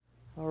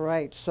All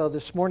right, so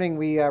this morning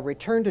we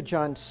return to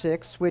John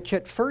 6, which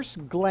at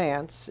first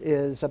glance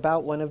is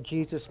about one of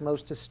Jesus'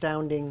 most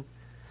astounding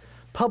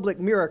public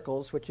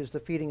miracles, which is the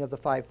feeding of the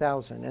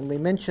 5,000. And we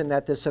mentioned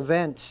that this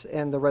event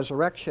and the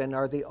resurrection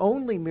are the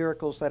only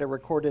miracles that are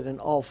recorded in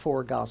all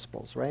four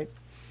Gospels, right?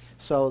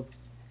 So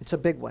it's a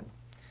big one.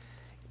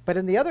 But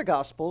in the other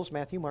Gospels,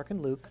 Matthew, Mark,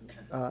 and Luke,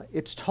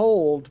 it's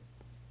told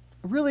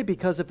really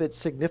because of its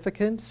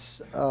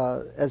significance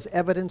as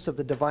evidence of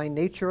the divine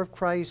nature of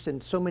Christ,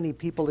 and so many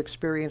people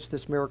experienced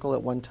this miracle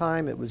at one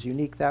time. It was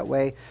unique that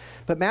way.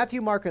 But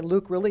Matthew, Mark, and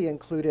Luke really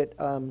include it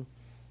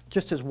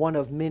just as one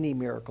of many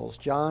miracles.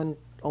 John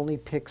only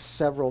picks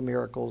several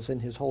miracles in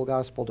his whole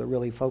gospel to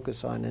really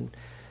focus on,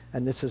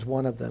 and this is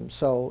one of them.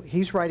 So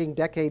he's writing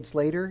decades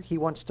later. He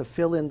wants to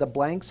fill in the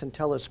blanks and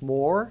tell us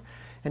more,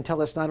 and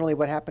tell us not only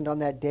what happened on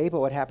that day, but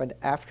what happened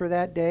after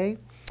that day.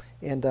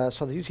 And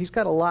so he's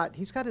got a lot.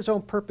 He's got his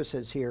own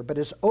purposes here, but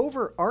his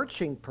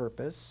overarching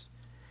purpose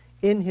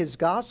in his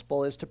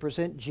gospel is to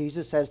present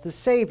Jesus as the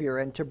Savior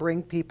and to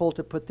bring people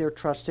to put their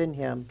trust in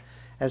him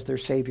as their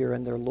Savior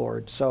and their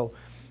Lord. So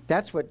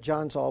that's what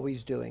John's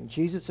always doing.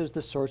 Jesus is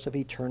the source of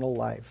eternal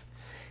life.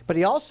 But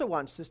he also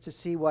wants us to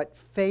see what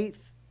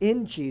faith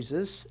in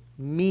Jesus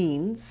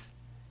means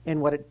and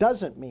what it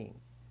doesn't mean.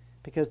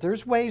 Because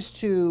there's ways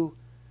to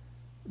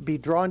be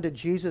drawn to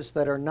Jesus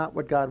that are not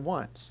what God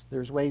wants.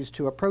 There's ways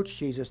to approach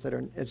Jesus that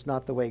it's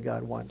not the way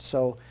God wants.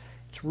 So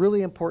it's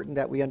really important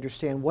that we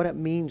understand what it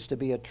means to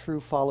be a true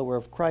follower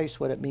of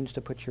Christ, what it means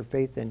to put your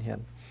faith in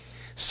him.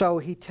 So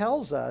he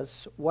tells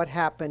us what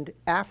happened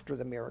after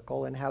the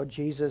miracle and how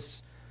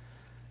Jesus,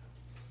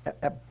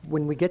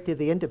 when we get to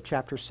the end of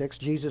chapter 6,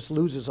 Jesus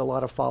loses a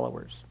lot of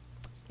followers.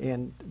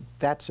 And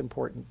that's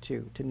important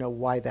too, to know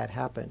why that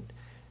happened.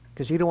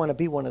 Because you don't want to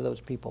be one of those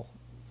people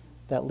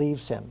that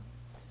leaves him,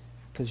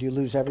 because you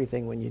lose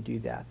everything when you do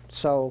that.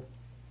 So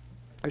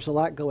there's a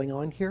lot going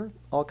on here,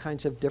 all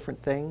kinds of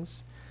different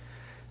things.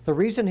 The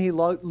reason he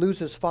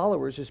loses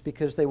followers is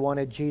because they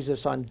wanted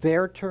Jesus on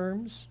their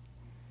terms,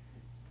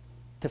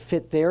 to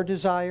fit their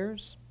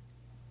desires.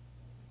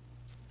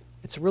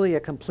 It's really a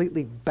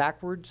completely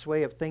backwards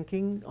way of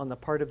thinking on the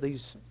part of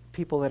these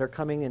people that are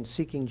coming and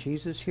seeking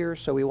Jesus here,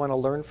 so we want to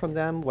learn from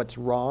them what's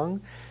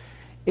wrong.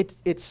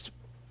 It's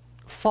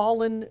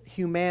fallen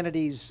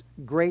humanity's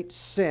great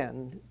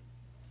sin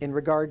in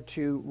regard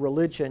to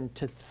religion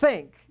to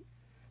think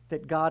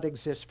that God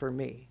exists for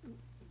me.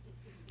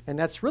 And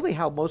that's really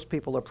how most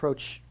people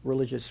approach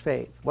religious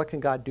faith. What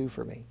can God do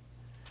for me?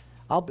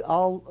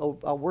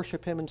 I'll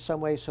worship him in some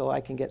way so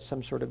I can get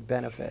some sort of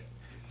benefit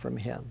from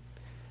him.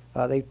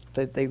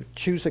 They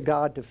choose a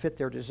God to fit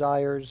their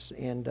desires,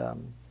 and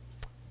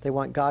they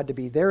want God to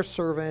be their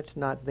servant,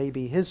 not they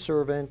be his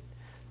servant.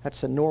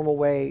 That's a normal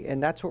way,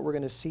 and that's what we're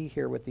going to see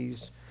here with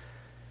these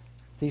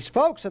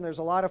folks, and there's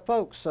a lot of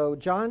folks. So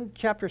John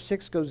chapter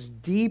 6 goes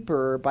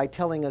deeper by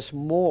telling us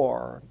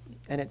more,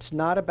 and it's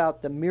not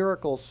about the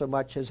miracle so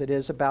much as it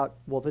is about,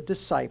 well, the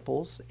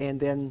disciples, and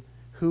then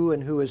who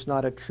and who is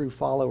not a true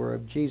follower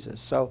of Jesus.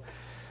 So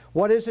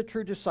what is a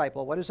true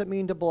disciple? What does it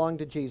mean to belong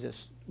to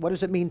Jesus? What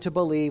does it mean to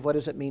believe? What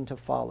does it mean to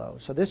follow?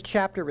 So this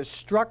chapter is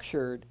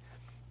structured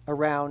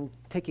around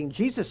taking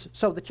Jesus.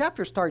 So the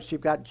chapter starts,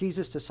 you've got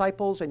Jesus'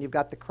 disciples, and you've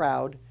got the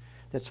crowd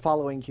that's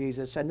following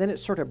Jesus, and then it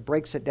sort of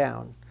breaks it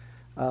down.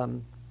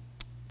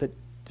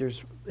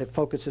 It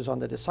focuses on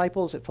the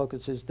disciples, it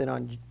focuses then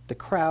on the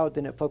crowd,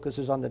 then it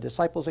focuses on the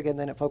disciples again,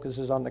 then it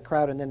focuses on the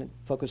crowd, and then it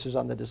focuses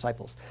on the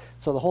disciples.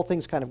 So the whole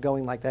thing's kind of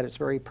going like that. It's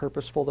very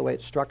purposeful the way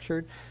it's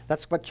structured.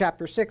 That's what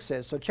chapter 6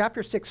 is. So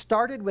chapter 6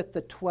 started with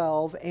the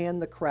 12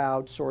 and the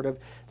crowd, sort of.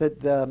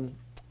 The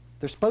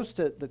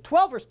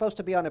 12 are supposed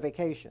to be on a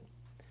vacation.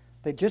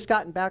 They'd just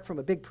gotten back from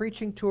a big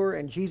preaching tour,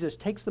 and Jesus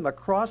takes them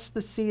across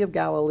the Sea of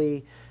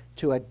Galilee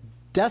to a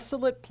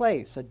desolate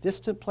place, a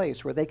distant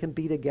place where they can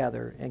be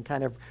together and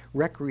kind of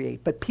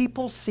recreate. But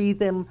people see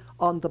them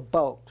on the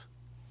boat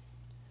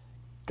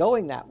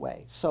going that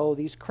way. So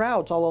these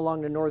crowds all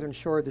along the northern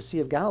shore of the Sea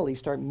of Galilee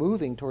start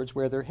moving towards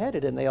where they're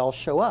headed, and they all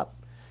show up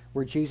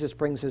where Jesus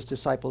brings his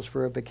disciples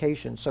for a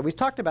vacation. So we've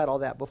talked about all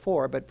that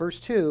before, but verse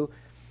 2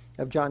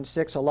 of John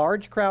 6, a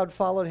large crowd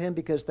followed him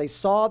because they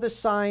saw the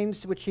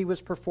signs which he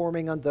was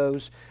performing on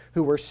those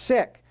who were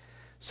sick.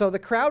 So the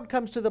crowd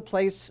comes to the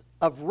place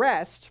of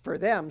rest, for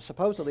them,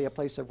 supposedly a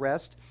place of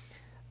rest.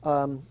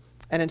 And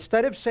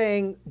instead of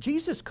saying,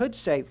 Jesus could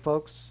say,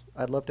 folks,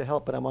 I'd love to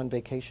help, but I'm on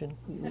vacation.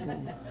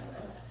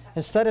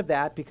 Instead of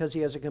that, because he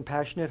has a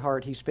compassionate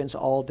heart, he spends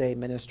all day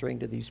ministering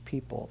to these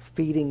people,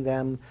 feeding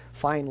them,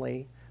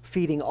 finally,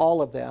 feeding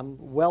all of them,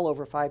 well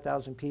over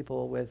 5,000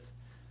 people with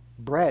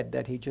bread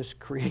that he just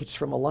creates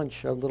from a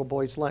little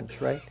boy's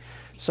lunch, right?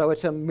 So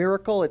it's a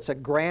miracle. It's a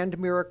grand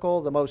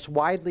miracle, the most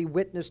widely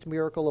witnessed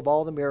miracle of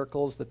all the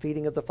miracles, the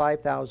feeding of the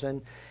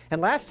 5,000.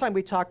 And last time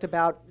we talked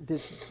about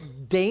this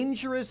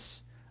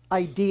dangerous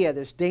idea,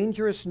 this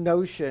dangerous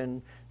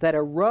notion that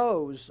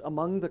arose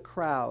among the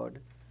crowd,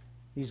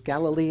 these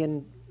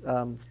Galilean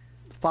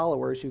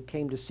followers who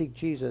came to seek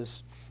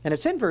Jesus. And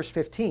it's in verse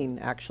 15,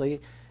 actually.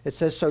 It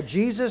says, "So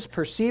Jesus,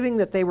 perceiving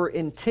that they were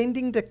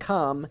intending to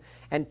come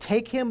and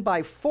take him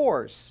by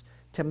force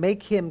to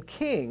make him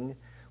king,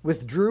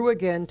 withdrew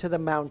again to the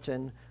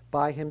mountain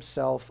by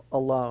himself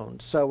alone."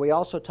 So we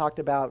also talked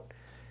about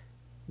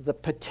the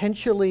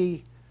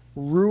potentially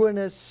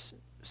ruinous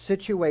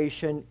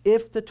situation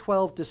if the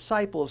 12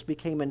 disciples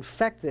became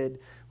infected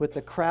with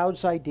the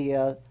crowd's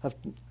idea of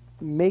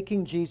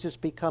making Jesus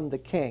become the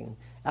king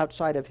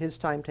outside of his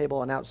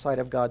timetable and outside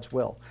of God's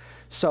will.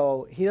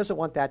 So he doesn't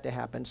want that to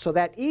happen. So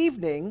that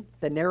evening,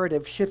 the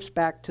narrative shifts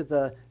back to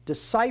the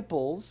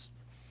disciples,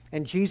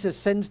 and Jesus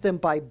sends them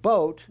by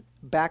boat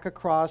back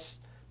across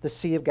the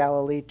Sea of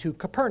Galilee to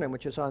Capernaum,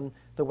 which is on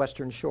the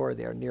western shore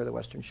there, near the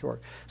western shore.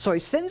 So he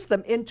sends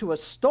them into a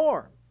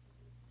storm.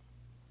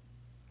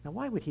 Now,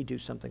 why would he do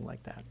something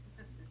like that?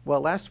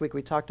 Well, last week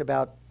we talked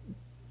about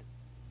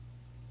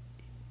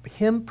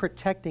him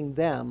protecting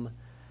them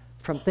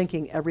from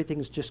thinking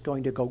everything's just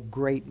going to go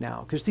great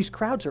now, because these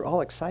crowds are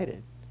all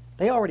excited.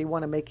 They already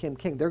want to make him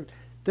king.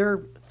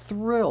 They're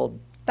thrilled.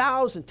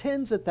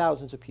 Tens of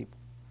thousands of people.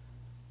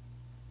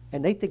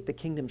 And they think the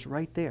kingdom's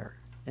right there.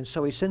 And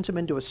so he sends them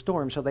into a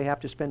storm, so they have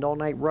to spend all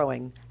night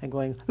rowing and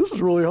going, "This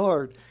is really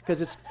hard,"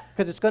 because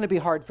it's going to be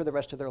hard for the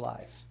rest of their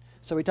lives.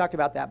 So we talked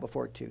about that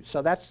before too.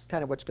 So that's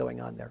kind of what's going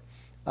on there.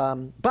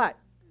 But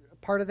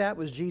part of that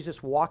was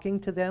Jesus walking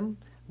to them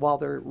while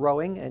they're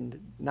rowing and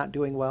not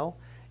doing well,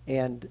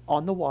 and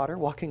on the water,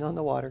 walking on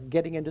the water,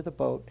 getting into the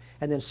boat,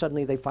 and then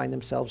suddenly they find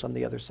themselves on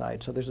the other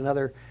side. So there's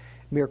another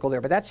miracle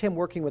there. But that's him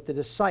working with the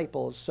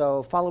disciples.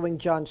 So following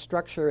John's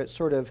structure, it's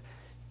sort of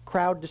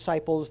crowd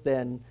disciples,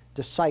 then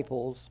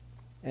disciples,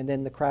 and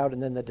then the crowd,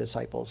 and then the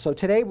disciples. So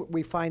today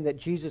we find that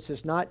Jesus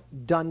is not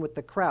done with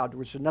the crowd.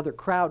 There's another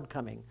crowd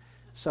coming.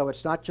 So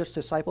it's not just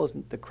disciples.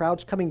 The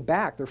crowd's coming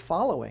back. They're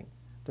following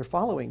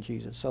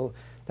Jesus. So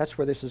that's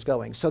where this is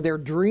going. So their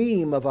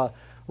dream of a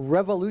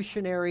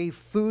revolutionary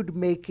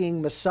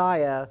food-making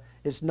Messiah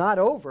is not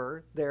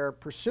over. They're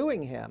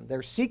pursuing him.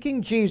 They're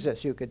seeking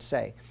Jesus, you could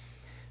say.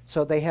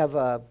 So they have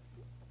a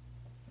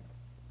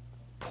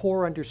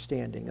poor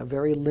understanding, a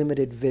very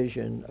limited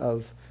vision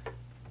of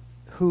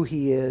who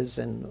he is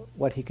and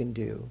what he can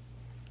do.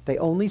 They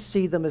only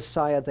see the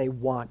Messiah they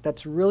want.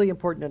 That's really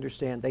important to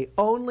understand. They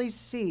only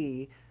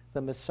see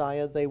the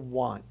Messiah they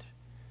want,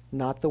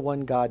 not the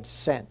one God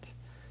sent.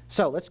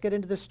 So let's get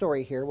into the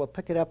story here. We'll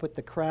pick it up with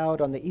the crowd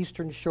on the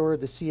eastern shore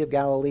of the Sea of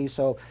Galilee.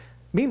 So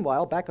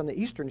meanwhile, back on the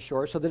eastern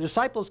shore, so the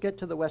disciples get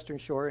to the western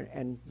shore,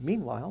 and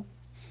meanwhile,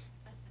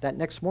 that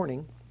next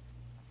morning,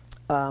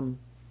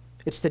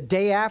 it's the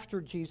day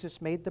after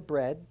Jesus made the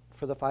bread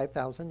for the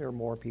 5,000 or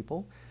more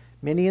people.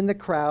 Many in the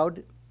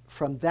crowd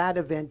from that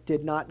event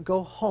did not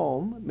go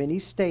home. Many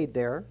stayed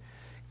there.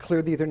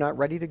 Clearly, they're not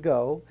ready to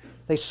go.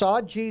 They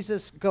saw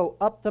Jesus go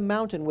up the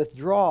mountain,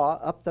 withdraw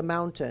up the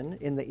mountain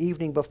in the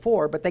evening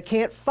before, but they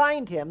can't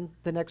find him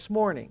the next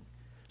morning.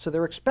 So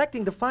they're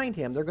expecting to find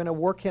him. They're going to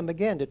work him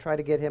again to try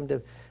to get him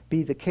to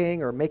be the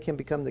king or make him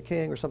become the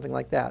king or something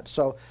like that.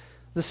 So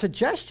the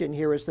suggestion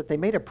here is that they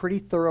made a pretty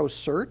thorough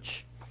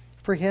search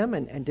for him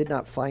and did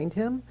not find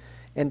him.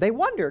 And they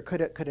wonder,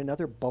 could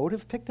another boat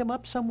have picked him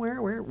up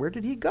somewhere? Where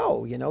did he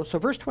go? So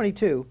verse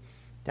 22,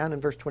 down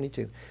in verse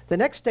 22. The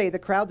next day, the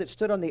crowd that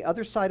stood on the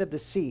other side of the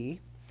sea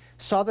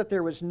saw that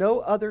there was no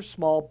other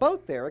small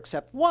boat there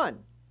except one,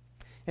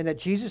 and that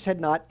Jesus had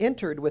not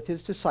entered with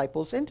his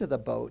disciples into the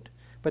boat,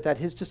 but that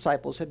his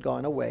disciples had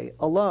gone away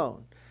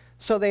alone.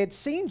 So they had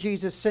seen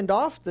Jesus send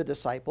off the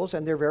disciples,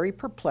 and they're very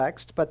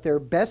perplexed, but their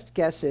best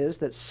guess is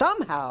that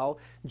somehow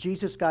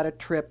Jesus got a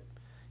trip.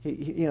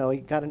 He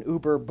got an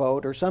Uber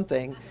boat or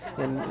something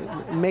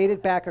and made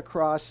it back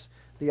across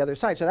the other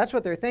side. So that's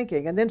what they're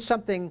thinking. And then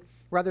something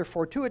rather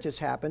fortuitous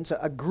happens.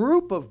 A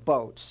group of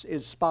boats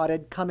is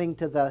spotted coming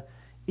to the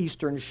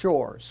eastern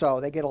shore. So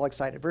they get all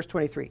excited. Verse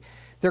 23.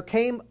 There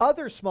came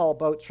other small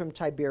boats from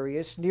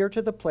Tiberias near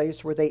to the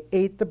place where they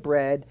ate the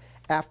bread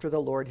after the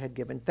Lord had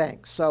given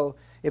thanks. So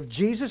if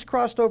Jesus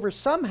crossed over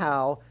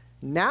somehow,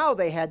 now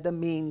they had the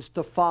means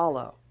to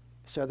follow.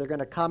 So they're going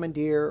to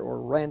commandeer or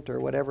rent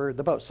or whatever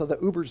the boat. So the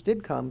Ubers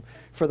did come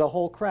for the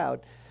whole crowd.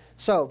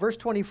 So verse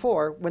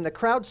 24, when the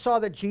crowd saw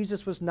that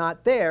Jesus was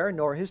not there,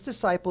 nor his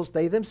disciples,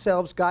 they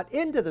themselves got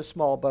into the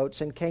small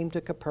boats and came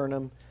to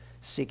Capernaum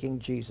seeking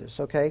Jesus.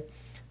 Okay?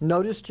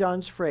 Notice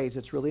John's phrase.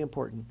 It's really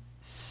important.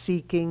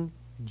 Seeking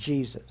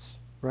Jesus.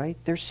 Right?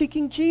 They're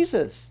seeking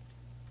Jesus.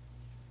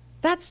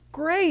 That's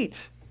great.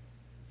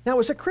 Now,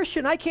 as a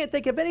Christian, I can't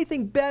think of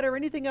anything better,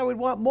 anything I would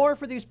want more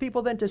for these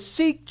people than to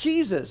seek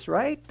Jesus,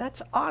 right?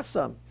 That's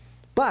awesome.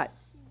 But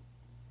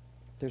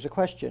there's a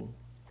question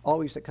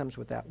always that comes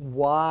with that.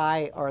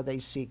 Why are they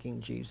seeking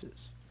Jesus?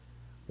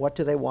 What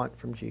do they want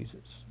from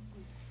Jesus?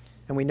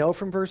 And we know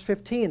from verse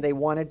 15 they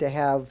wanted to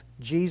have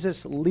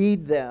Jesus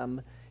lead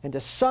them into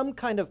some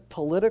kind of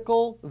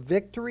political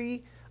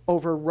victory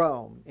over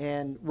Rome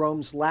and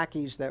Rome's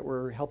lackeys that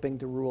were helping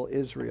to rule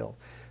Israel.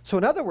 So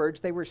in other words,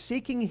 they were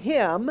seeking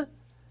him,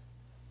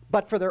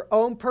 but for their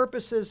own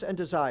purposes and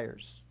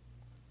desires.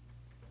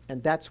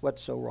 And that's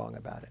what's so wrong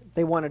about it.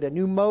 They wanted a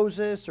new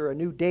Moses or a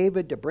new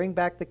David to bring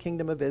back the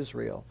kingdom of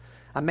Israel.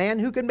 A man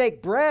who can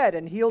make bread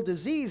and heal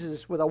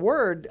diseases with a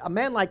word, a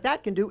man like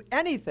that can do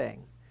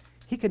anything.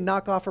 He can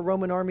knock off a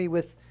Roman army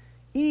with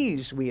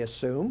ease, we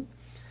assume.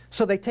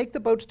 So they take the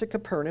boats to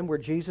Capernaum, where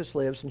Jesus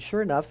lives, and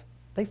sure enough,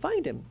 they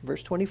find him.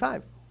 Verse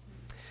 25.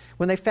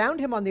 When they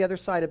found him on the other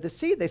side of the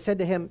sea, they said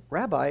to him,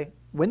 Rabbi,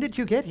 when did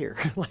you get here?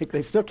 Like,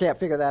 they still can't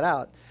figure that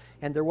out.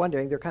 And they're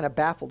wondering, they're kind of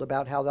baffled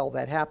about how all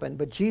that happened.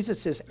 But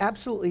Jesus is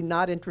absolutely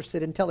not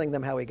interested in telling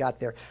them how he got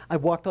there. I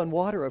walked on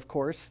water, of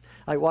course.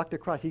 I walked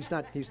across. He's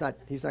not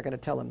going to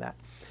tell them that.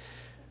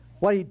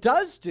 What he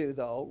does do,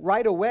 though,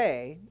 right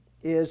away,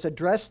 is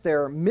address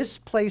their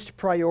misplaced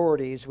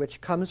priorities, which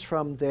comes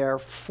from their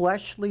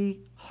fleshly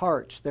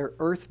hearts, their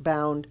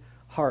earthbound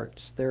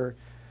hearts, their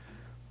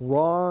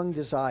wrong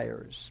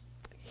desires.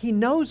 He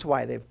knows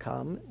why they've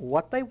come,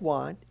 what they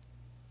want,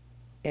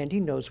 and he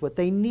knows what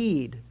they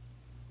need.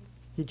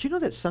 Did you know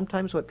that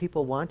sometimes what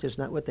people want is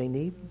not what they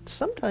need?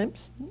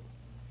 Sometimes.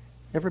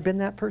 Ever been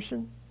that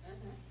person?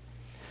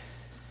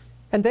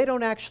 And they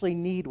don't actually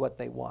need what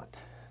they want.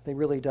 They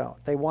really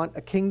don't. They want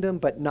a kingdom,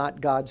 but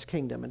not God's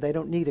kingdom. And they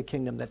don't need a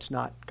kingdom that's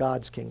not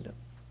God's kingdom.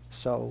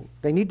 So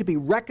they need to be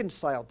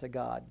reconciled to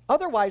God.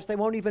 Otherwise, they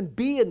won't even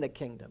be in the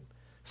kingdom.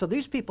 So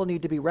these people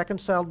need to be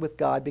reconciled with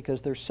God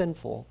because they're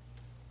sinful,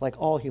 like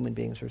all human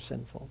beings are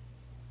sinful.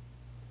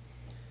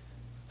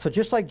 So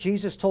just like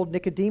Jesus told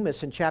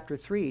Nicodemus in chapter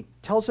 3,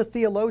 tells a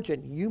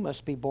theologian, you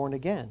must be born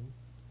again.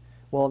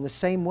 Well, in the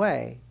same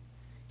way,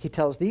 he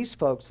tells these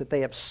folks that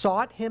they have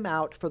sought him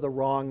out for the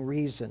wrong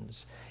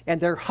reasons, and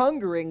they're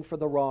hungering for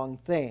the wrong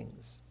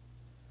things.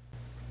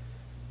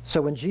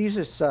 So when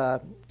Jesus,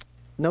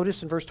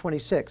 notice in verse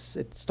 26,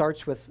 it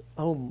starts with,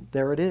 oh,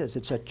 there it is.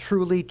 It's a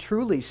truly,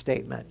 truly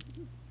statement.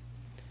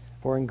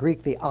 Or in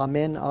Greek, the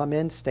amen,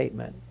 amen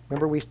statement.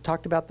 Remember we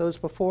talked about those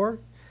before?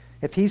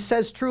 If he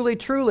says truly,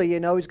 truly,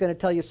 you know he's going to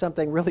tell you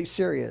something really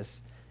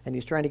serious. And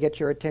he's trying to get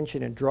your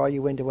attention and draw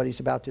you into what he's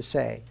about to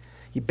say.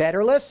 You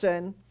better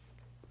listen,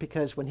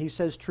 because when he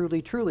says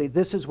truly, truly,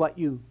 this is what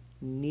you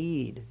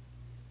need.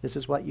 This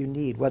is what you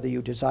need, whether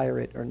you desire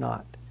it or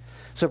not.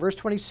 So verse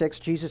 26,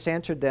 Jesus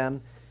answered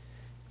them,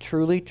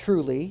 truly,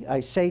 truly,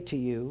 I say to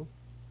you,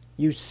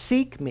 you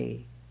seek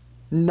me,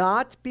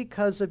 not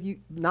because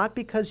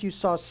you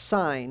saw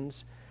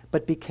signs,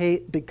 but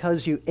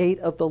because you ate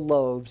of the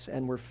loaves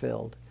and were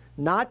filled.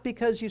 Not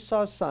because you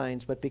saw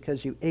signs, but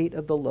because you ate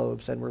of the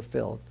loaves and were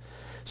filled.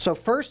 So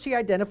first he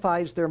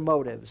identifies their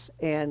motives,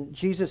 and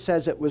Jesus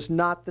says it was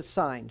not the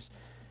signs.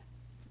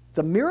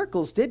 The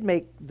miracles did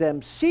make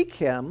them seek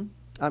him,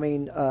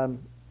 but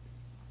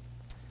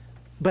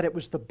it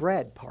was the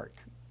bread part,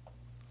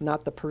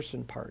 not the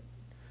person part.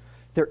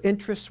 Their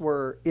interests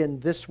were in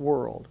this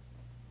world.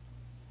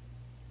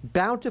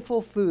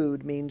 Bountiful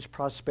food means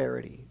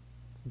prosperity.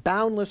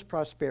 Boundless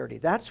prosperity.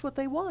 That's what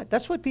they want.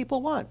 That's what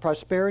people want.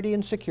 Prosperity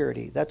and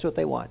security. That's what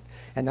they want.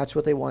 And that's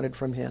what they wanted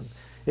from him.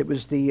 It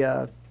was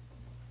there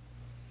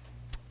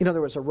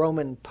was a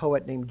Roman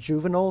poet named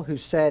Juvenal who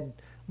said,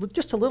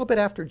 just a little bit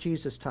after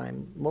Jesus'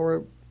 time,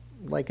 more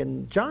like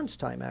in John's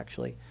time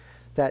actually,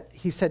 that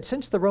he said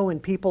since the Roman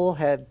people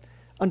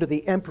under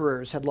the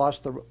emperors, had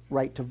lost the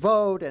right to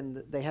vote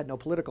and they had no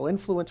political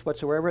influence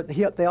whatsoever,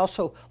 they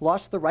also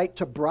lost the right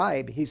to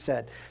bribe, he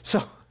said.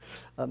 So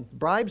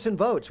bribes and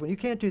votes. When you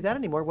can't do that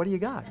anymore, what do you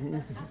got?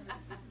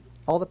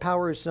 All the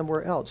power is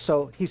somewhere else.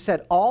 So he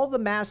said, all the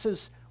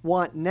masses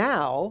want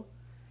now,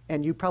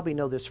 and you probably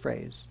know this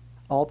phrase,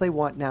 all they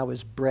want now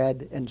is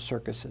bread and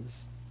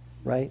circuses,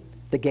 right?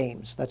 The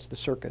games, that's the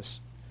circus.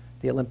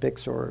 The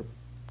Olympics or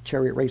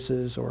chariot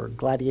races or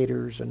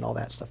gladiators and all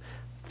that stuff.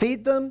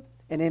 Feed them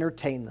and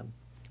entertain them.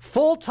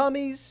 Full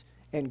tummies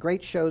and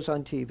great shows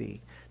on TV.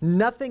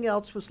 Nothing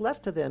else was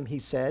left to them, he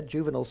said,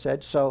 Juvenal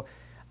said, so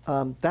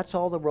that's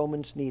all the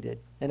Romans needed.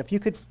 And if you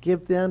could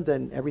give them,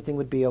 then everything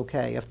would be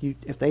okay.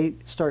 If they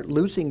start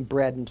losing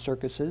bread in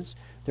circuses,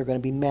 they're going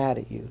to be mad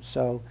at you.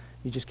 So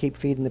you just keep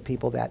feeding the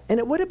people that. And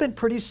it would have been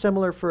pretty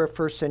similar for a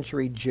first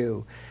century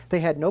Jew. They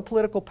had no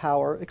political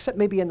power, except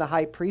maybe in the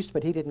high priest,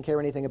 but he didn't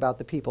care anything about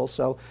the people,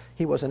 so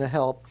he wasn't a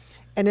help.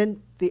 And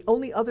then the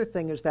only other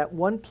thing is that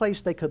one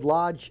place they could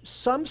lodge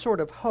some sort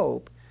of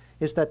hope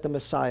is that the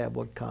Messiah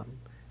would come.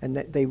 And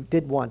that they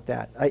did want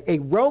that. A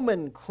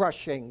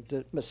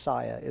Roman-crushing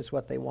Messiah is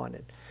what they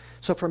wanted.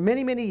 So for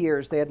many, many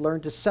years, they had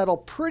learned to settle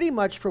pretty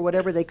much for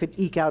whatever they could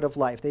eke out of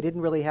life. They didn't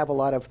really have a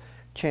lot of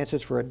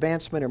chances for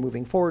advancement or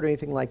moving forward or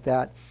anything like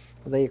that.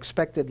 They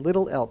expected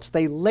little else.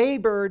 They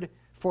labored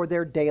for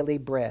their daily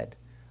bread.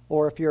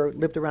 Or if you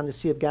lived around the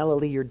Sea of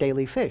Galilee, your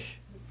daily fish.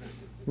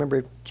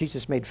 Remember,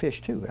 Jesus made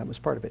fish too. That was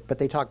part of it. But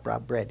they talk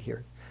about bread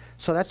here.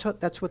 So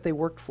that's what they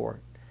worked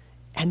for.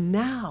 And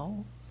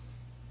now,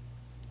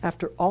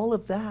 after all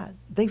of that,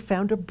 they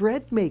found a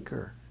bread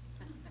maker.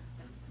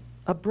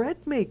 A bread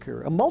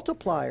maker, a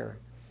multiplier.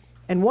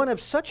 And one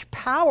of such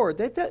power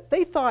that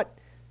they thought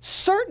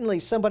certainly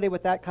somebody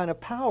with that kind of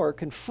power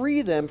can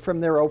free them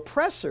from their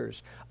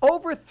oppressors,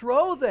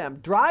 overthrow them,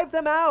 drive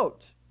them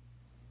out.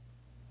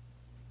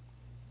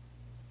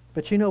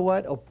 But you know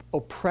what?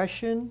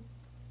 Oppression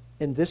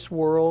in this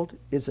world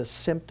is a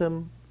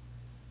symptom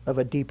of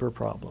a deeper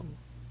problem.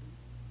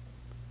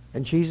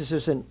 And Jesus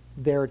isn't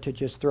there to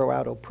just throw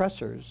out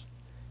oppressors.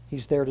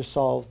 He's there to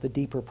solve the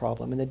deeper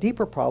problem. And the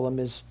deeper problem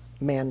is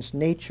man's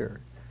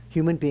nature.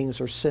 Human beings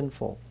are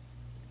sinful.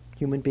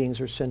 Human beings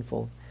are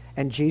sinful.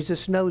 And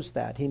Jesus knows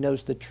that. He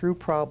knows the true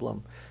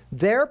problem.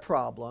 Their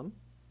problem,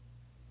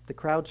 the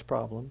crowd's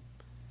problem,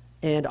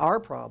 and our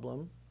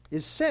problem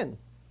is sin.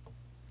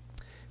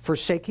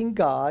 Forsaking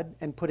God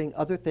and putting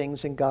other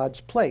things in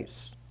God's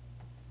place,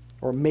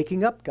 or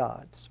making up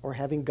gods, or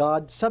having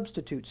God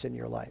substitutes in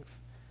your life.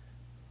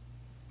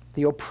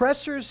 The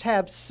oppressors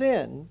have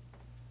sin,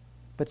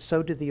 but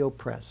so do the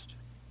oppressed.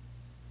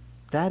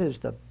 That is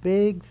the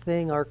big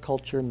thing our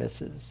culture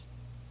misses.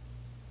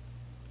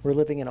 We're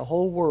living in a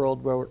whole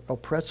world where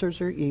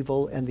oppressors are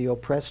evil and the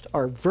oppressed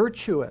are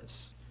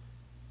virtuous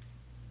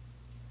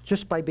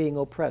just by being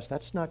oppressed.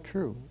 That's not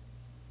true.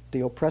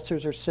 The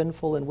oppressors are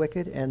sinful and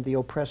wicked, and the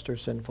oppressed are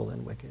sinful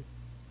and wicked.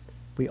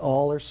 We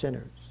all are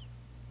sinners.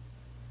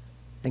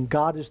 And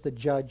God is the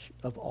judge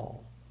of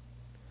all.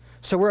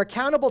 So we're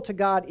accountable to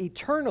God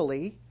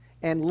eternally,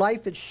 and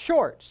life is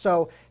short.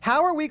 So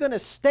how are we going to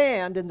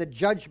stand in the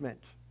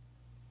judgment?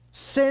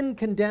 Sin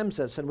condemns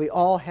us, and we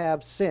all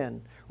have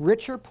sin.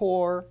 Rich or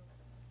poor,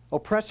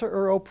 oppressor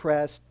or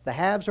oppressed, the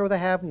haves or the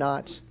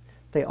have-nots,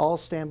 they all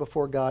stand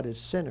before God as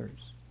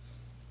sinners.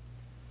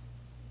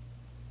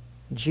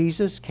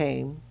 Jesus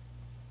came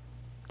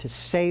to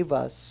save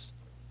us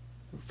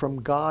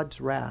from God's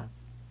wrath.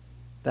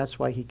 That's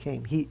why he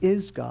came. He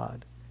is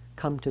God,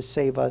 come to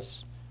save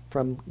us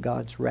from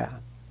God's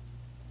wrath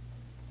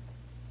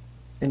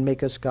and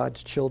make us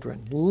God's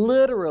children.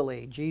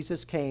 Literally,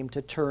 Jesus came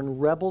to turn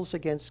rebels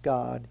against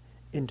God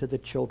into the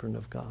children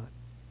of God.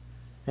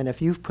 And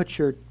if you've put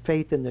your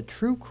faith in the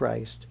true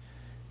Christ,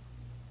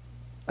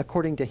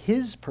 according to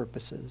his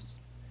purposes,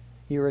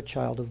 you're a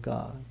child of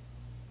God,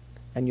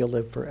 and you'll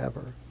live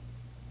forever.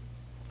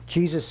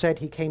 Jesus said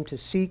he came to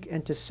seek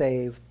and to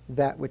save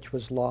that which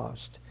was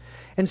lost.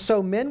 And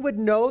so men would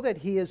know that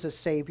he is a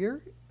Savior.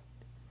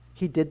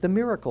 He did the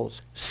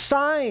miracles.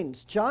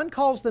 Signs. John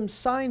calls them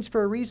signs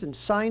for a reason.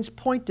 Signs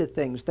point to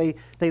things. They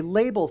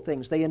label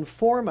things. They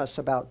inform us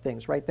about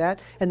things, right?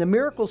 And the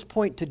miracles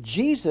point to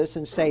Jesus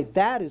and say,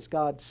 that is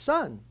God's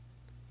Son.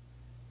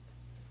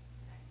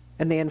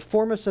 And they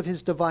inform us of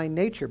his divine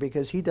nature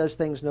because he does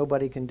things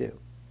nobody can do.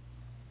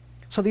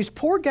 So these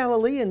poor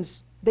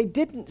Galileans, they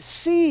didn't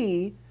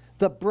see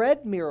the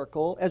bread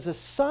miracle as a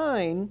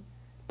sign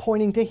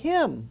pointing to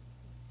him.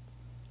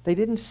 They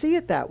didn't see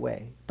it that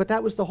way, but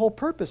that was the whole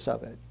purpose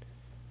of it.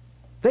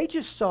 They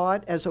just saw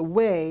it as a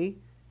way,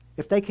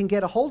 if they can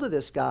get a hold of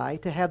this guy,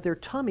 to have their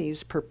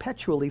tummies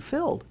perpetually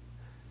filled.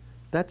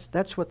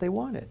 That's what they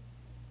wanted.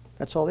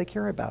 That's all they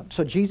care about.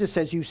 So Jesus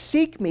says, you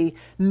seek me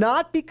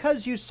not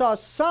because you saw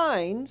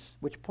signs,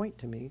 which point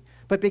to me,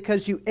 but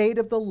because you ate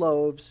of the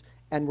loaves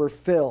and were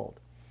filled.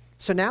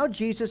 So now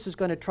Jesus is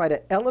going to try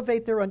to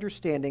elevate their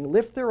understanding,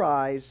 lift their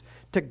eyes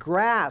to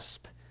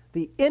grasp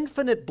the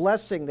infinite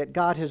blessing that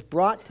God has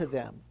brought to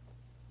them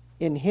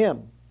in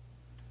him.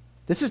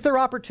 This is their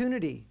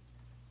opportunity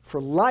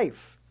for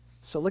life.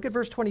 So look at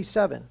verse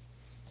 27.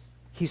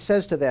 He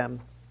says to them,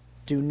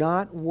 do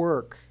not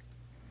work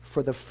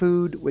for the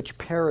food which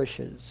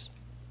perishes,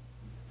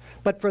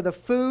 but for the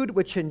food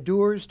which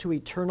endures to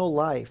eternal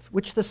life,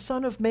 which the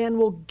Son of Man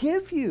will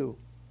give you.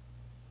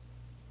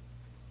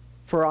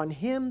 For on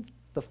him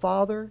the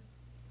Father,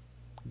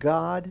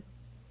 God,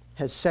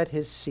 has set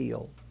his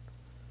seal.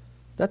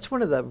 That's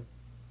one of the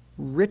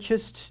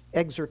richest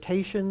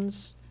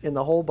exhortations in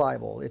the whole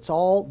Bible. It's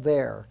all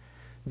there.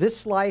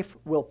 This life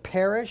will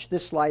perish.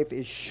 This life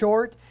is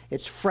short.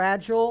 It's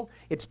fragile.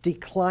 It's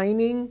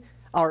declining.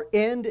 Our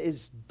end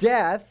is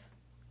death.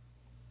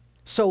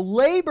 So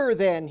labor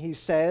then, he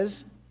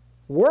says,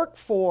 work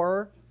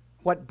for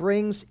what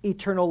brings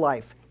eternal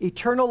life.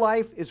 Eternal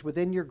life is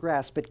within your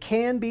grasp. It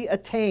can be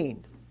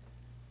attained.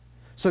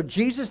 So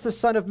Jesus, the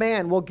Son of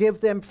Man, will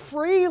give them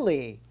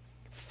freely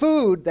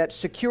food that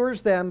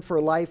secures them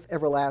for life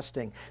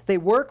everlasting. They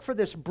work for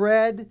this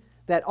bread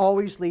that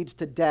always leads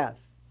to death.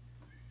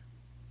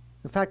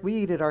 In fact, we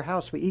eat at our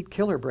house, we eat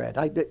killer bread.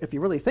 If you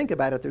really think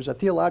about it, there's a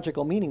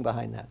theological meaning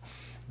behind that.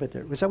 But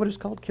is that what it's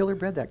called, killer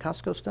bread, that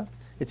Costco stuff?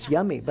 It's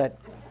yummy, but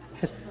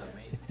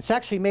it's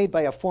actually made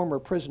by a former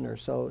prisoner,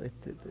 so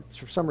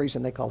for some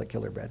reason they call it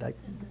killer bread.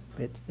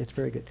 It's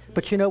very good.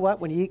 But you know what?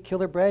 When you eat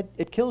killer bread,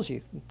 it kills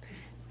you.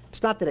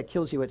 It's not that it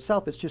kills you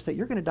itself, it's just that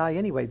you're going to die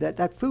anyway.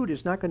 That food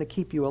is not going to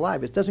keep you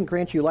alive. It doesn't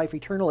grant you life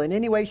eternal in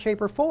any way, shape,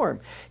 or form.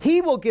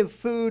 He will give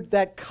food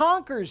that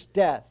conquers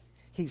death,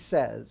 he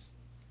says.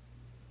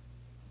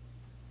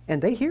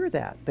 And they hear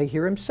that. They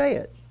hear him say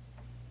it.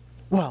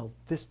 Well,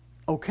 this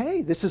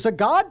is a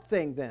God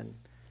thing then.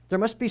 There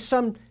must be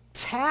some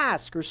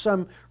task or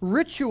some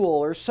ritual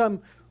or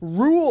some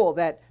rule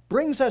that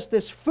brings us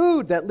this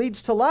food that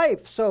leads to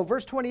life. So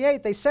verse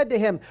 28, they said to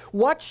him,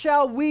 what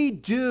shall we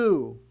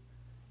do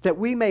that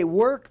we may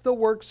work the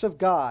works of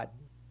God?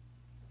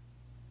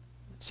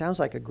 It sounds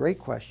like a great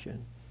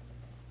question.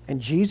 And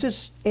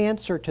Jesus'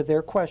 answer to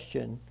their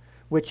question,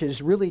 which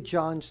is really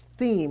John's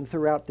theme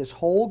throughout this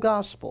whole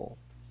gospel,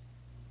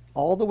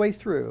 all the way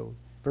through,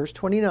 verse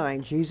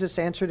 29, Jesus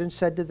answered and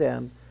said to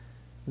them,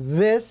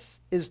 "This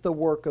is the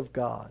work of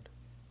God."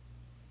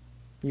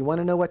 You want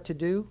to know what to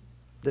do?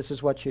 This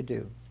is what you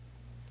do.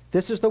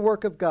 This is the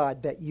work of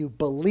God, that you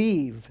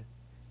believe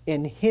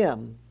in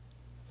him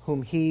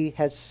whom he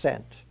has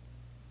sent.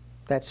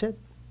 That's it.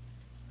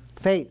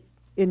 Faith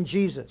in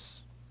Jesus,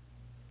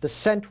 the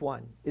sent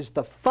one, is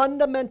the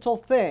fundamental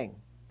thing.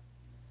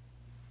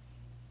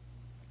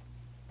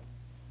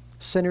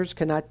 Sinners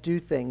cannot do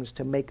things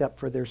to make up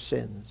for their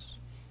sins.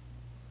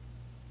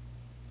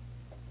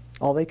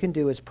 All they can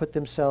do is put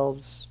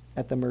themselves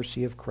at the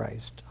mercy of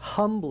Christ,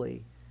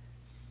 humbly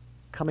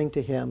coming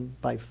to him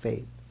by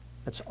faith.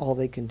 That's all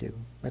they can do.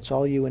 That's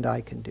all you and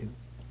I can do.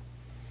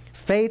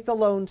 Faith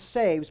alone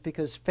saves,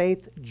 because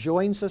faith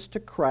joins us to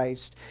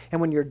Christ. And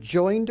when you're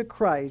joined to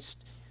Christ,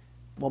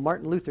 well,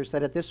 Martin Luther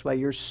said it this way,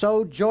 you're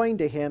so joined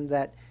to him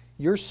that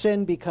your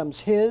sin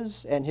becomes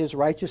his and his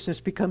righteousness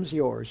becomes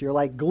yours. You're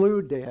like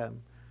glued to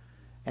him.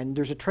 And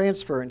there's a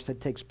transference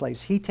that takes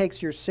place. He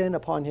takes your sin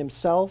upon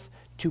himself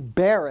to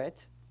bear it,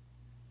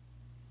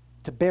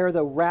 to bear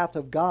the wrath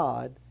of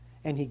God,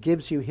 and he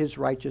gives you his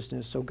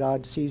righteousness, so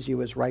God sees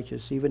you as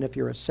righteous. Even if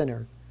you're a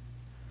sinner,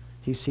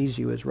 he sees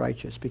you as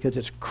righteous, because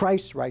it's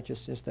Christ's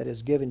righteousness that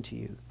is given to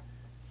you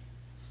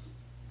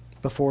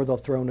before the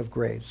throne of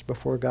grace,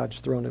 before God's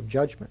throne of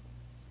judgment.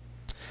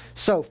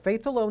 So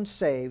faith alone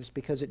saves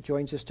because it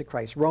joins us to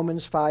Christ.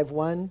 Romans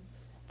 5:1,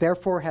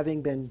 therefore,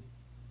 having been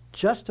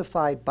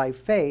justified by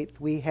faith,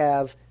 we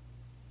have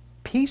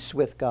peace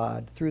with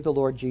God through the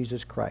Lord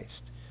Jesus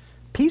Christ.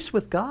 Peace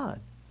with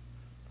God.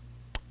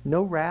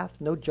 No wrath,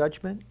 no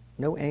judgment,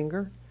 no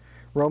anger.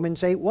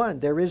 Romans 8:1,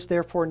 there is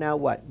therefore now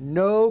what?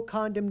 No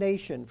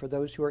condemnation for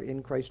those who are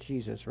in Christ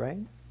Jesus, right?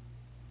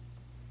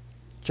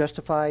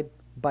 Justified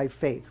by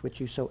faith, which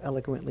you so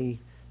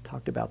eloquently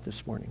talked about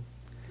this morning.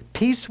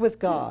 Peace with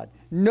God,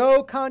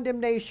 no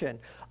condemnation.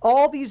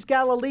 All these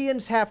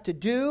Galileans have to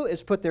do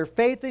is put their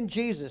faith in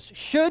Jesus.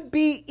 Should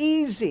be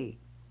easy.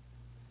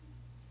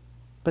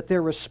 But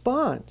their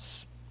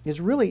response is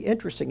really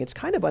interesting. It's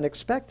kind of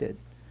unexpected.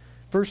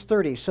 Verse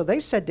 30, so they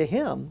said to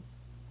him,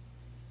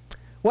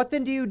 what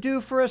then do you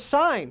do for a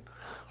sign?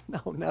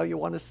 No, now you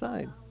want a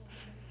sign.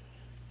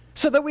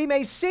 So that we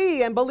may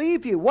see and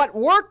believe you. What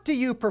work do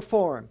you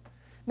perform?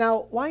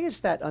 Now, why is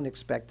that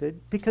unexpected?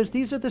 Because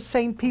these are the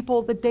same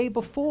people the day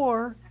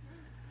before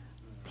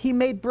he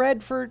made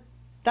bread for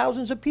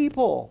thousands of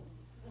people.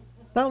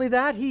 Not only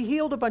that, he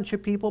healed a bunch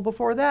of people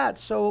before that.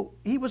 So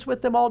he was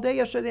with them all day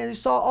yesterday, and he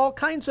saw all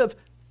kinds of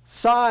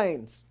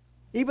signs.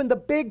 Even the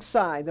big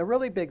sign, the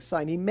really big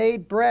sign. He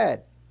made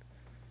bread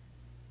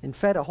and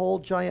fed a whole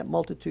giant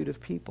multitude of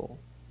people.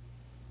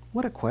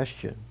 What a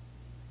question.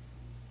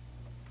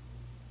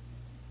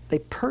 They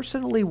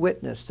personally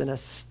witnessed an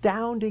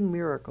astounding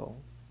miracle.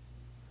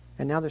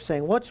 And now they're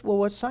saying,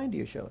 what sign do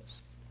you show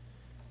us?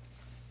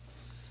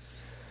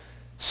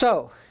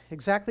 So,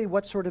 exactly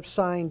what sort of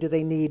sign do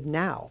they need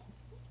now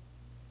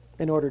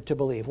in order to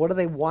believe? What do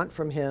they want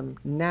from him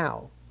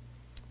now?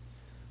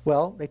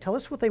 Well, they tell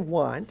us what they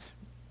want,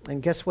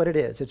 and guess what it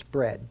is? It's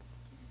bread.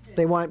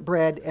 They want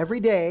bread every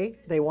day,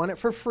 they want it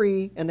for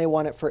free, and they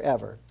want it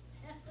forever.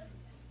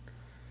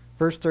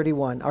 Verse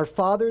 31, our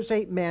fathers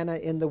ate manna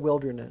in the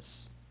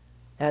wilderness.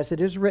 As it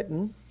is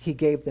written, he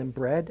gave them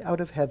bread out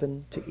of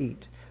heaven to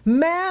eat.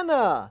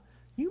 Manna!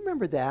 You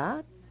remember that?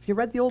 Have you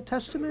read the Old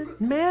Testament?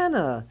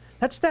 Manna.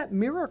 That's that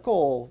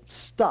miracle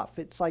stuff.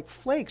 It's like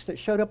flakes that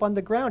showed up on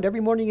the ground.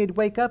 Every morning you'd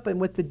wake up, and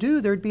with the dew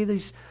there'd be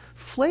these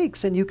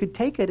flakes, and you could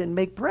take it and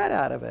make bread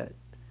out of it.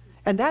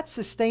 And that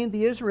sustained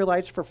the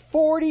Israelites for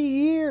 40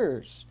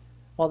 years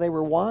while they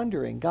were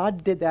wandering.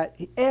 God did that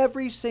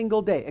every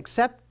single day,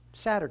 except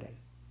Saturday.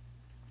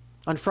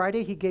 On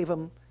Friday, he gave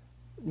them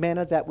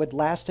manna that would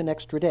last an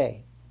extra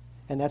day.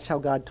 And that's how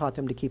God taught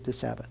them to keep the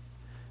Sabbath.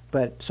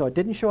 So it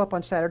didn't show up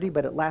on Saturday,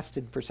 but it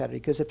lasted for Saturday.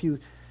 Because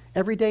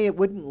every day it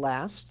wouldn't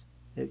last.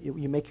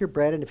 You make your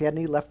bread, and if you had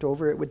any left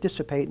over, it would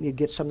dissipate, and you'd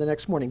get some the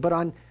next morning.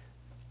 But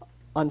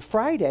on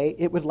Friday,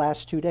 it would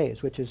last 2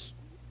 days, which is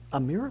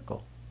a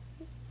miracle.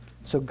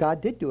 So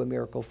God did do a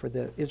miracle for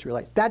the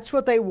Israelites. That's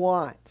what they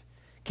want.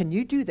 Can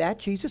you do that,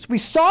 Jesus? We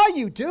saw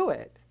you do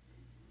it.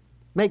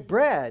 Make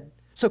bread.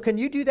 So can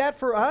you do that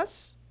for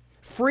us?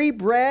 Free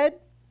bread,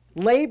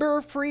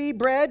 labor-free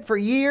bread for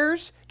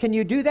years. Can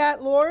you do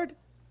that, Lord?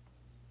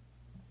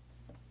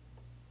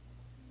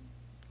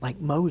 Like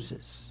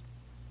Moses.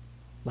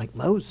 Like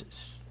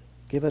Moses.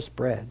 Give us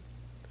bread.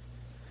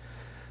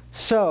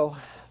 So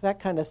that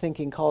kind of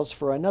thinking calls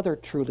for another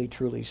truly,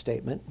 truly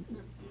statement.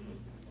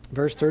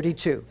 Verse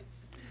 32.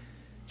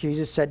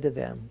 Jesus said to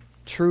them,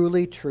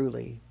 truly,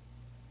 truly,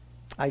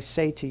 I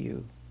say to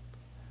you,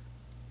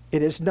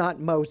 it is not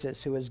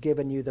Moses who has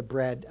given you the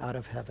bread out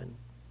of heaven,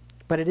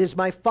 but it is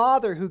my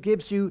Father who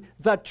gives you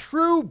the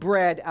true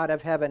bread out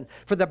of heaven.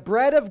 For the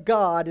bread of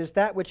God is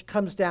that which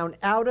comes down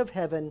out of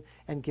heaven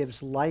and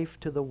gives life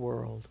to the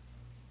world.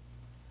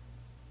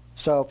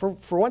 So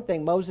for one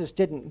thing, Moses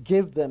didn't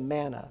give them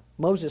manna.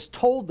 Moses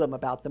told them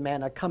about the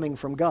manna coming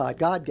from God.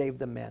 God gave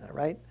them manna,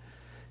 right?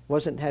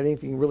 Wasn't had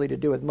anything really to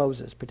do with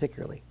Moses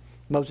particularly.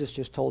 Moses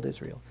just told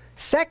Israel.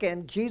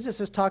 Second, Jesus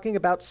is talking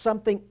about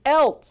something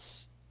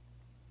else,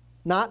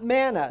 not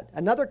manna,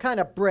 another kind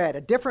of bread,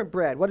 a different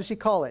bread. What does he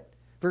call it?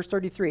 Verse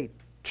 33,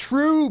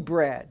 true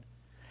bread.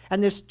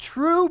 And this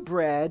true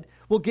bread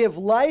will give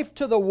life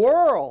to the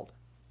world.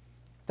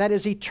 That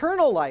is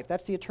eternal life.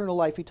 That's the eternal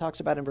life he talks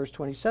about in verse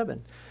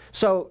 27.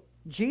 So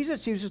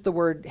Jesus uses the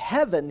word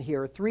heaven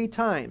here 3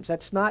 times.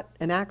 That's not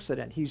an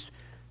accident.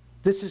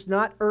 This is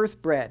not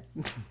earth bread.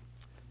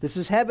 This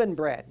is heaven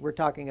bread we're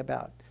talking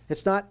about.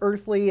 It's not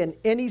earthly in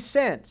any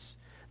sense.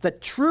 The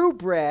true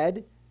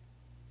bread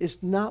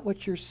is not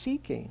what you're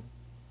seeking,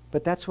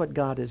 but that's what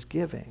God is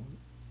giving.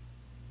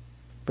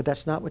 But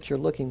that's not what you're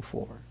looking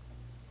for.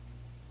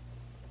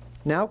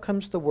 Now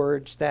comes the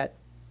words that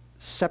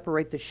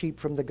separate the sheep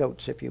from the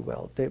goats, if you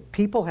will.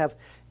 People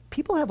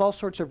have all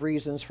sorts of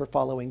reasons for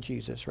following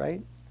Jesus,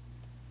 right?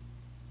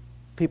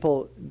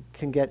 People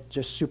can get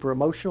just super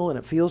emotional and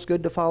it feels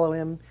good to follow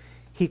him.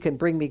 He can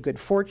bring me good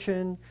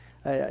fortune.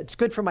 It's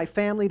good for my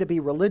family to be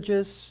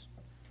religious.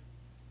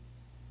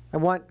 I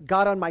want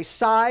God on my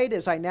side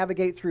as I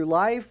navigate through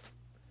life.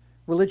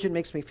 Religion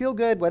makes me feel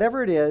good,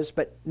 whatever it is.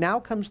 But now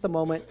comes the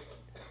moment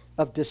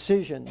of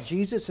decision.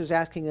 Jesus is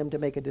asking them to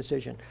make a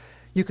decision.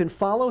 You can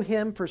follow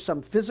him for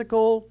some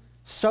physical,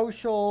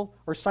 social,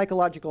 or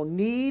psychological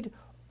need,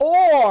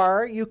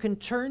 or you can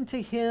turn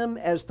to him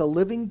as the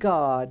living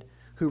God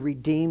who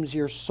redeems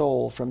your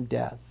soul from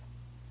death.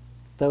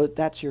 Though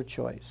that's your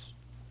choice.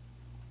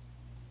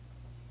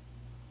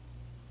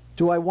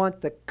 Do I want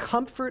the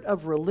comfort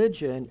of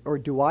religion, or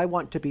do I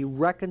want to be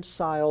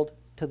reconciled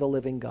to the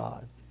living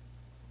God?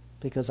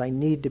 Because I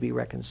need to be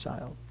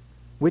reconciled.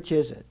 Which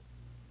is it?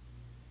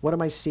 What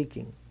am I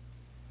seeking?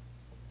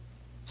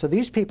 So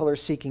these people are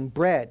seeking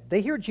bread.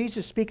 They hear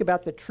Jesus speak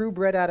about the true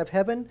bread out of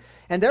heaven,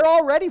 and they're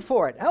all ready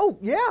for it. Oh,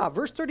 yeah,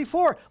 verse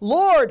 34.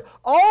 Lord,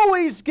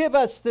 always give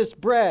us this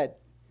bread.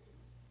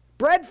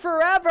 Bread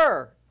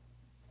forever.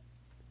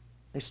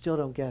 They still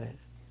don't get it.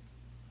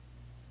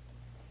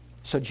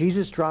 So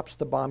Jesus drops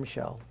the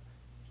bombshell.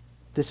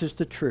 This is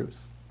the truth.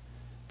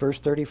 Verse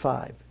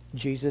 35,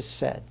 Jesus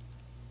said,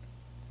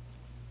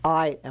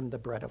 I am the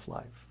bread of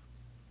life.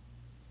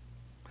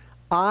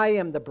 I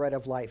am the bread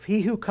of life.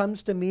 He who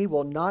comes to me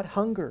will not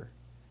hunger,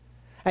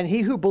 and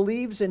he who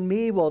believes in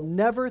me will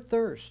never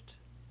thirst.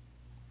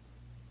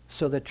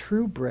 So the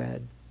true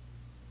bread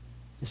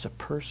is a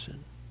person.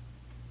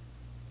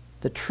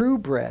 The true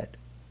bread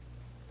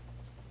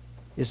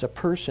is a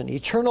person.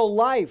 Eternal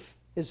life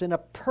is in a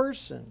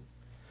person.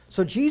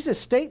 So Jesus'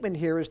 statement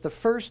here is the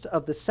first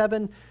of the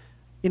 7.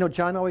 You know,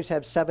 John always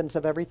has 7s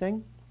of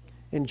everything.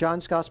 In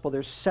John's gospel,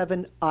 there's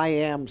 7 I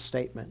am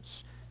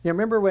statements. You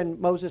remember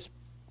when Moses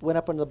went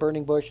up into the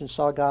burning bush and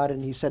saw God,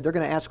 and he said, they're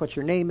going to ask what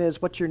your name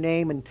is. What's your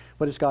name? And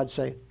what does God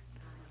say?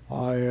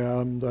 I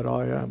am that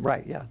I am.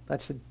 Right, yeah.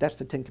 That's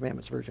the 10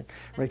 Commandments version,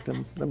 right?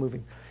 The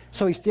moving.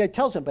 So he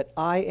tells him, but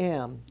I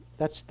am.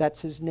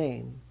 That's his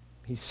name.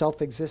 He's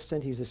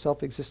self-existent. He's a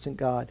self-existent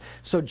God.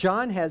 So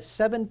John has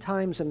 7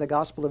 times in the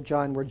Gospel of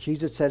John where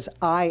Jesus says,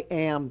 I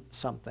am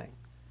something,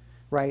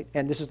 right?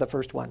 And this is the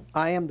first one.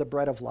 I am the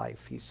bread of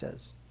life, he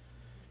says.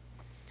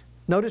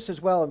 Notice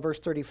as well in verse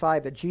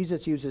 35 that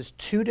Jesus uses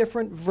 2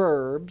 different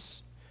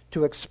verbs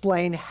to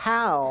explain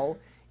how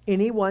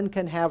anyone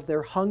can have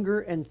their hunger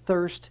and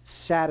thirst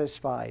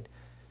satisfied.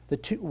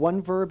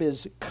 One verb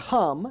is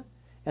come,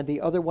 and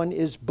the other one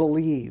is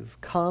believe.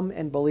 Come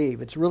and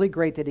believe. It's really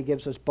great that he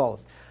gives us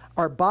both.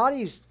 Our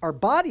bodies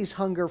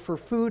hunger for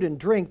food and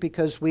drink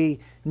because we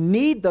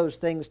need those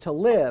things to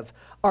live.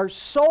 Our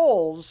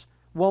souls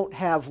won't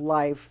have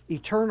life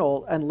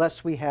eternal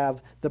unless we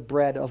have the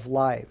bread of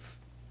life,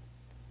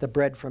 the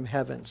bread from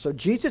heaven. So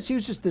Jesus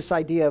uses this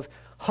idea of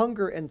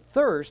hunger and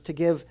thirst to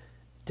give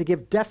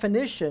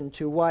definition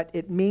to what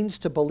it means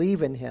to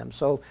believe in him.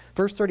 So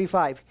verse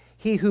 35,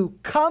 he who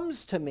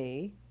comes to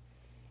me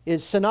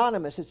is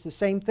synonymous. It's the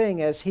same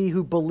thing as he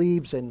who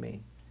believes in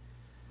me.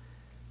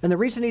 And the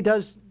reason he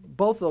does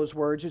both those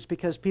words is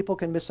because people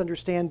can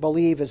misunderstand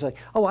believe as like,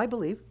 oh, I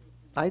believe.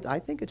 I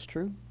think it's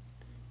true.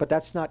 But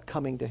that's not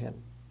coming to him.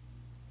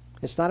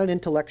 It's not an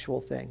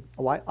intellectual thing.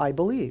 Oh, I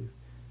believe.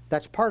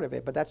 That's part of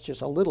it, but that's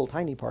just a little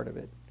tiny part of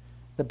it.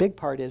 The big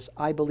part is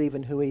I believe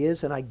in who he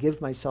is and I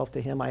give myself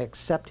to him. I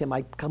accept him.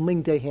 I'm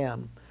coming to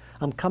him.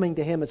 I'm coming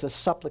to him as a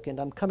supplicant.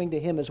 I'm coming to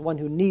him as one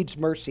who needs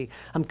mercy.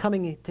 I'm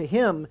coming to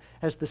him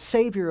as the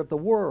Savior of the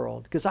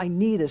world because I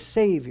need a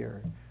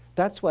Savior.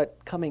 That's what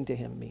coming to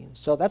him means.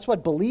 So that's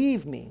what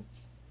believe means.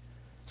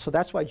 So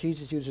that's why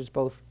Jesus uses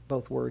both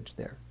words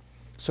there.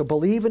 So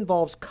believe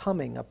involves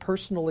coming, a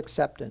personal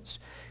acceptance.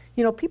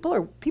 You know,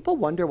 people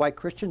wonder why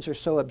Christians are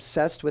so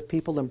obsessed with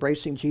people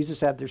embracing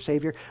Jesus as their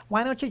Savior.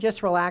 Why don't you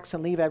just relax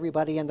and leave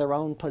everybody in their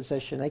own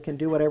position? They can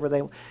do whatever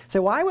they want.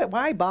 So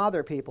why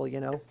bother people, you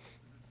know?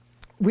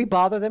 We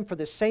bother them for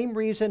the same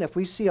reason if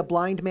we see a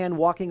blind man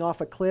walking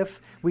off a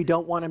cliff, we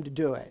don't want him to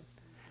do it.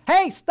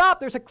 Hey, stop,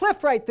 there's a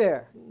cliff right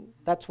there.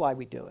 That's why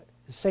we do it.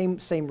 The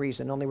same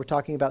reason, only we're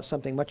talking about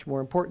something much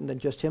more important than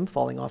just him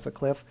falling off a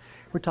cliff.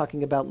 We're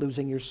talking about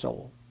losing your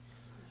soul.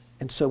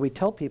 And so we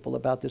tell people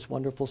about this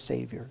wonderful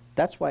Savior.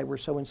 That's why we're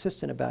so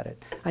insistent about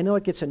it. I know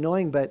it gets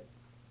annoying, but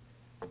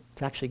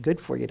it's actually good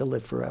for you to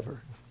live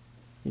forever.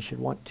 You should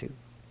want to.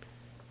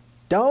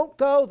 Don't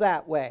go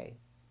that way.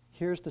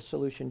 Here's the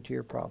solution to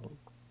your problem.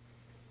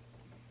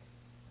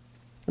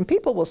 And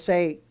people will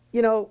say,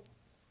 you know,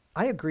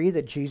 I agree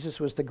that Jesus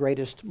was the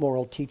greatest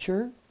moral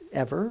teacher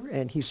ever,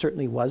 and he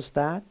certainly was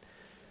that.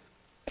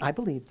 I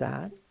believe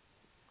that.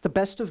 The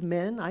best of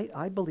men,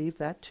 I believe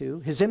that too.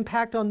 His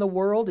impact on the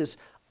world is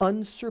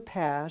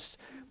unsurpassed.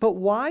 But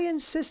why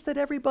insist that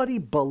everybody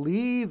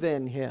believe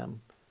in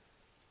him?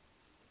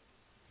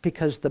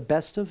 Because the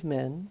best of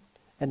men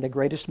and the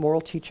greatest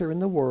moral teacher in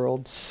the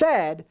world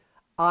said,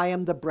 I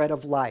am the bread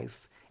of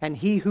life, and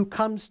he who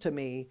comes to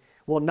me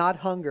will not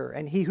hunger,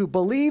 and he who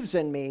believes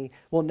in me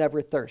will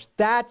never thirst.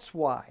 That's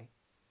why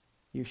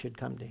you should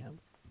come to him,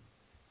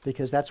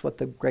 because that's what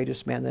the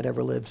greatest man that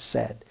ever lived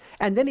said.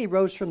 And then he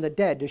rose from the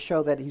dead to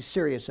show that he's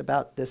serious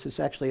about this. It's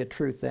actually a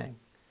true thing.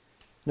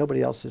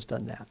 Nobody else has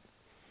done that.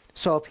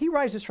 So if he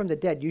rises from the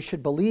dead, you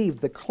should believe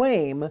the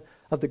claim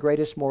of the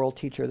greatest moral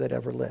teacher that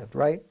ever lived,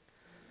 right?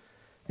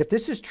 If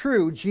this is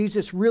true,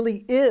 Jesus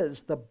really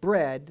is the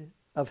bread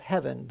of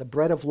heaven, the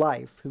bread of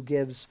life, who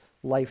gives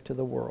life to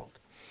the world.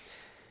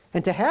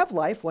 And to have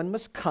life, one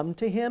must come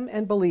to him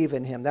and believe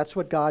in him. That's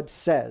what God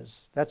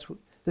says.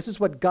 This is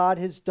what God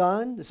has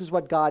done. This is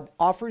what God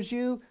offers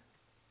you.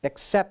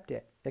 Accept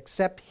it.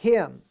 Accept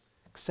him.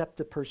 Accept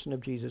the person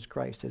of Jesus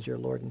Christ as your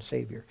Lord and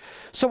Savior.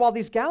 So while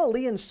these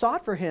Galileans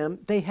sought for him,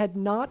 they had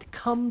not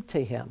come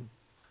to him.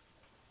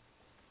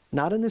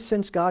 Not in the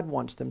sense God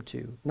wants them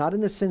to. Not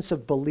in the sense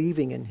of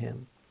believing in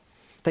him.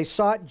 They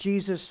sought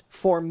Jesus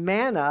for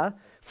manna,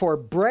 for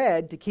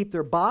bread, to keep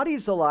their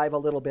bodies alive a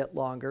little bit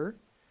longer.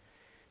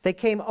 They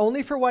came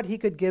only for what he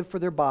could give for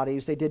their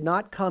bodies. They did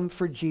not come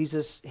for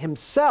Jesus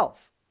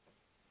himself.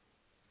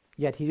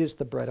 Yet he is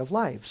the bread of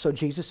life. So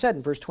Jesus said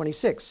in verse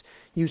 26,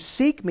 you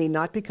seek me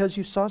not because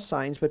you saw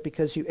signs, but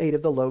because you ate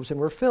of the loaves and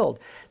were filled.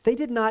 They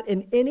did not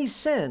in any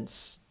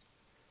sense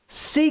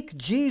seek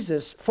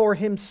Jesus for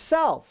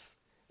himself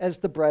as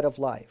the bread of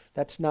life.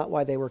 That's not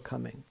why they were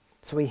coming.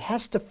 So he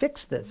has to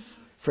fix this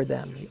for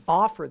them. He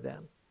offered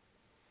them.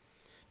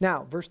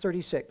 Now, verse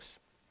 36.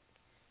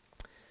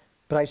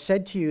 But I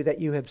said to you that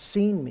you have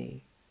seen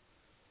me,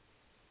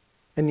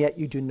 and yet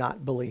you do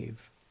not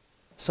believe.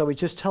 So he's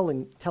just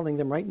telling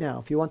them right now,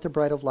 if you want the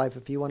bread of life,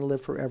 if you want to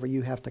live forever,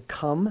 you have to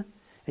come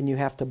and you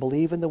have to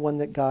believe in the one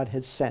that God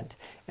has sent.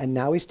 And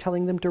now he's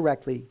telling them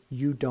directly,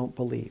 you don't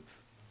believe.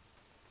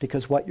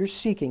 Because what you're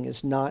seeking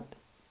is not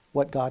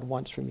what God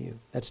wants from you.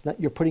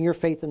 You're putting your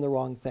faith in the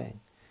wrong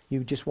thing.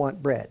 You just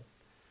want bread.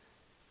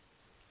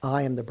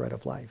 I am the bread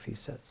of life, he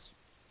says.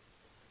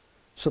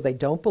 So they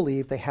don't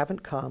believe, they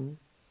haven't come,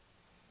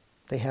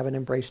 they haven't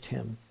embraced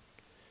him.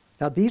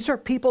 Now these are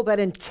people that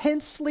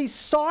intensely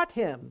sought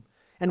him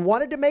and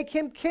wanted to make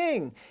him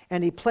king.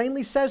 And he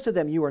plainly says to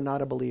them, you are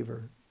not a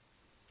believer.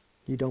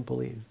 You don't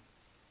believe.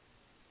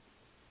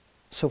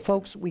 So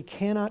folks, we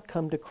cannot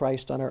come to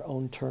Christ on our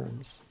own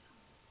terms.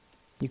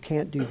 You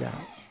can't do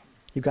that.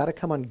 You've got to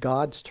come on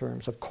God's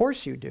terms. Of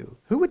course you do.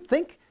 Who would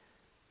think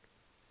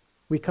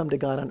we come to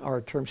God on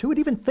our terms? Who would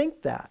even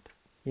think that?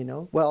 You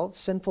know, well,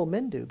 sinful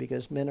men do,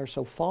 because men are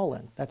so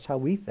fallen. That's how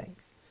we think.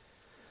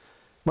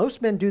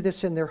 Most men do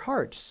this in their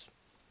hearts.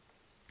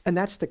 And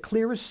that's the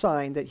clearest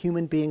sign that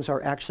human beings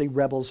are actually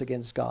rebels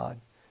against God,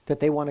 that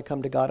they want to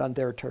come to God on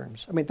their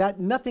terms. I mean,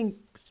 nothing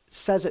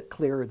says it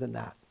clearer than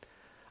that.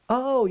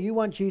 Oh, you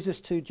want Jesus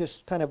to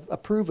just kind of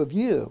approve of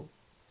you,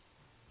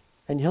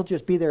 and he'll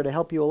just be there to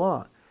help you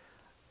along.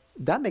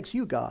 That makes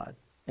you God,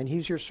 and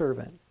he's your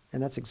servant.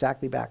 And that's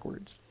exactly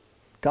backwards.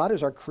 God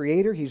is our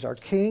creator. He's our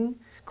king.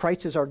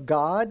 Christ is our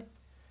God.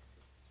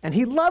 And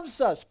he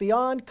loves us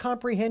beyond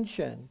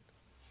comprehension.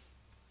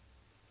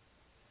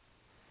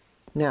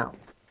 Now,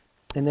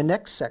 in the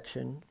next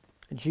section,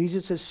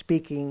 Jesus is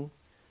speaking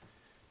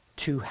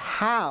to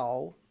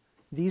how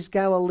these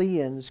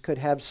Galileans could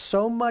have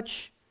so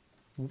much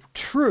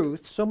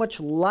truth, so much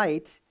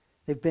light.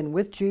 They've been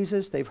with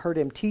Jesus. They've heard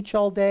him teach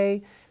all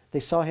day.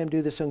 They saw him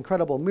do this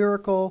incredible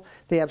miracle.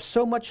 They have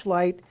so much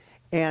light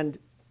and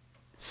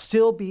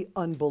still be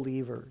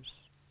unbelievers,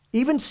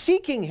 even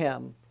seeking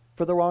him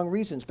for the wrong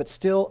reasons, but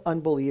still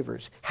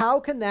unbelievers.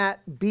 How can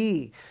that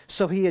be?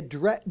 So he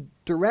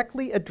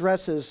directly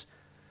addresses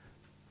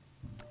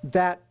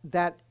that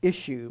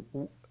issue.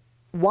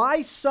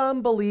 Why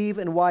some believe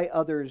and why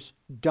others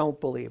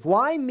don't believe.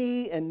 Why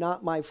me and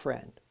not my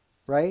friend,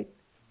 right?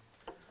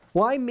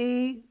 Why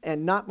me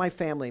and not my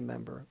family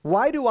member?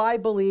 Why do I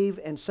believe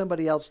and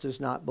somebody else does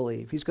not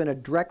believe? He's going to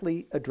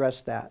directly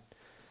address that.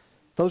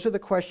 Those are the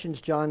questions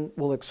John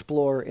will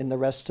explore in the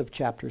rest of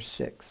chapter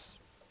 6.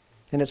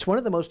 And it's one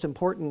of the most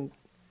important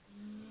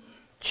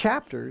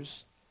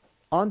chapters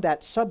on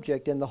that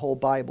subject in the whole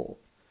Bible.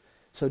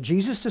 So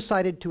Jesus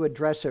decided to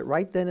address it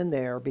right then and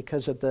there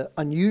because of the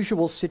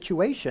unusual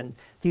situation.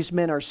 These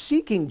men are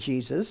seeking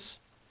Jesus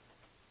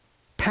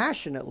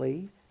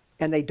passionately,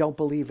 and they don't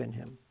believe in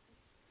him.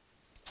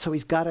 So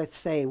he's got to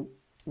say,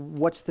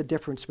 what's the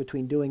difference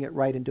between doing it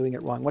right and doing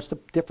it wrong? What's the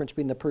difference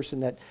between the person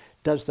that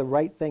does the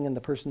right thing and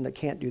the person that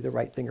can't do the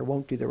right thing or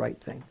won't do the right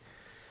thing?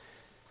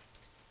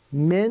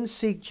 Men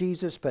seek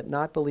Jesus but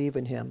not believe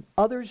in him.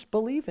 Others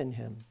believe in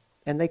him,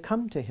 and they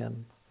come to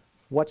him.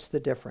 What's the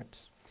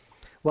difference?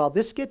 Well,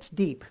 this gets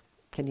deep.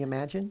 Can you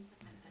imagine?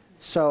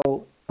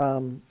 So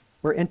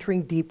we're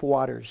entering deep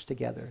waters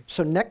together.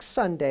 So next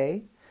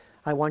Sunday,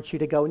 I want you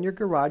to go in your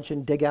garage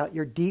and dig out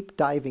your deep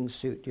diving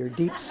suit, your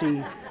deep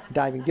sea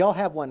diving. You all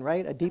have one,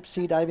 right? A deep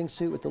sea diving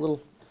suit with the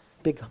little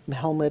big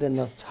helmet and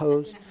the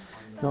hose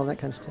and all that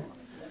kind of stuff.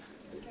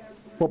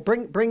 Well,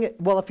 bring it.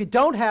 Well, if you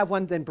don't have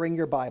one, then bring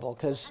your Bible,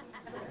 because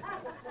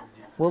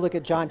we'll look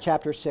at John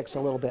chapter 6 a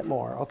little bit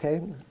more,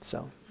 okay?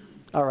 So,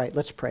 all right,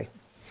 let's pray.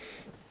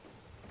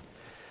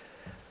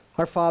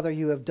 Our Father,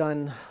 you have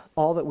done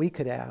all that we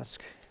could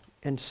ask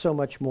and so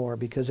much more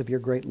because of your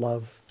great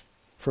love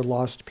for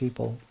lost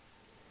people.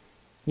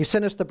 You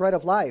sent us the bread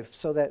of life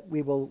so that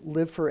we will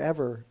live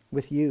forever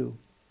with you.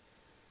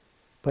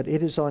 But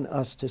it is on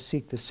us to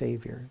seek the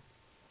Savior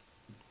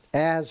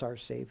as our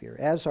Savior,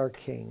 as our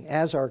King,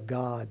 as our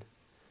God.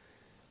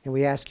 And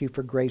we ask you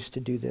for grace to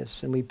do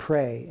this. And we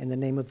pray in the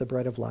name of the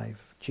bread of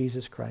life,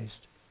 Jesus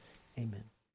Christ. Amen.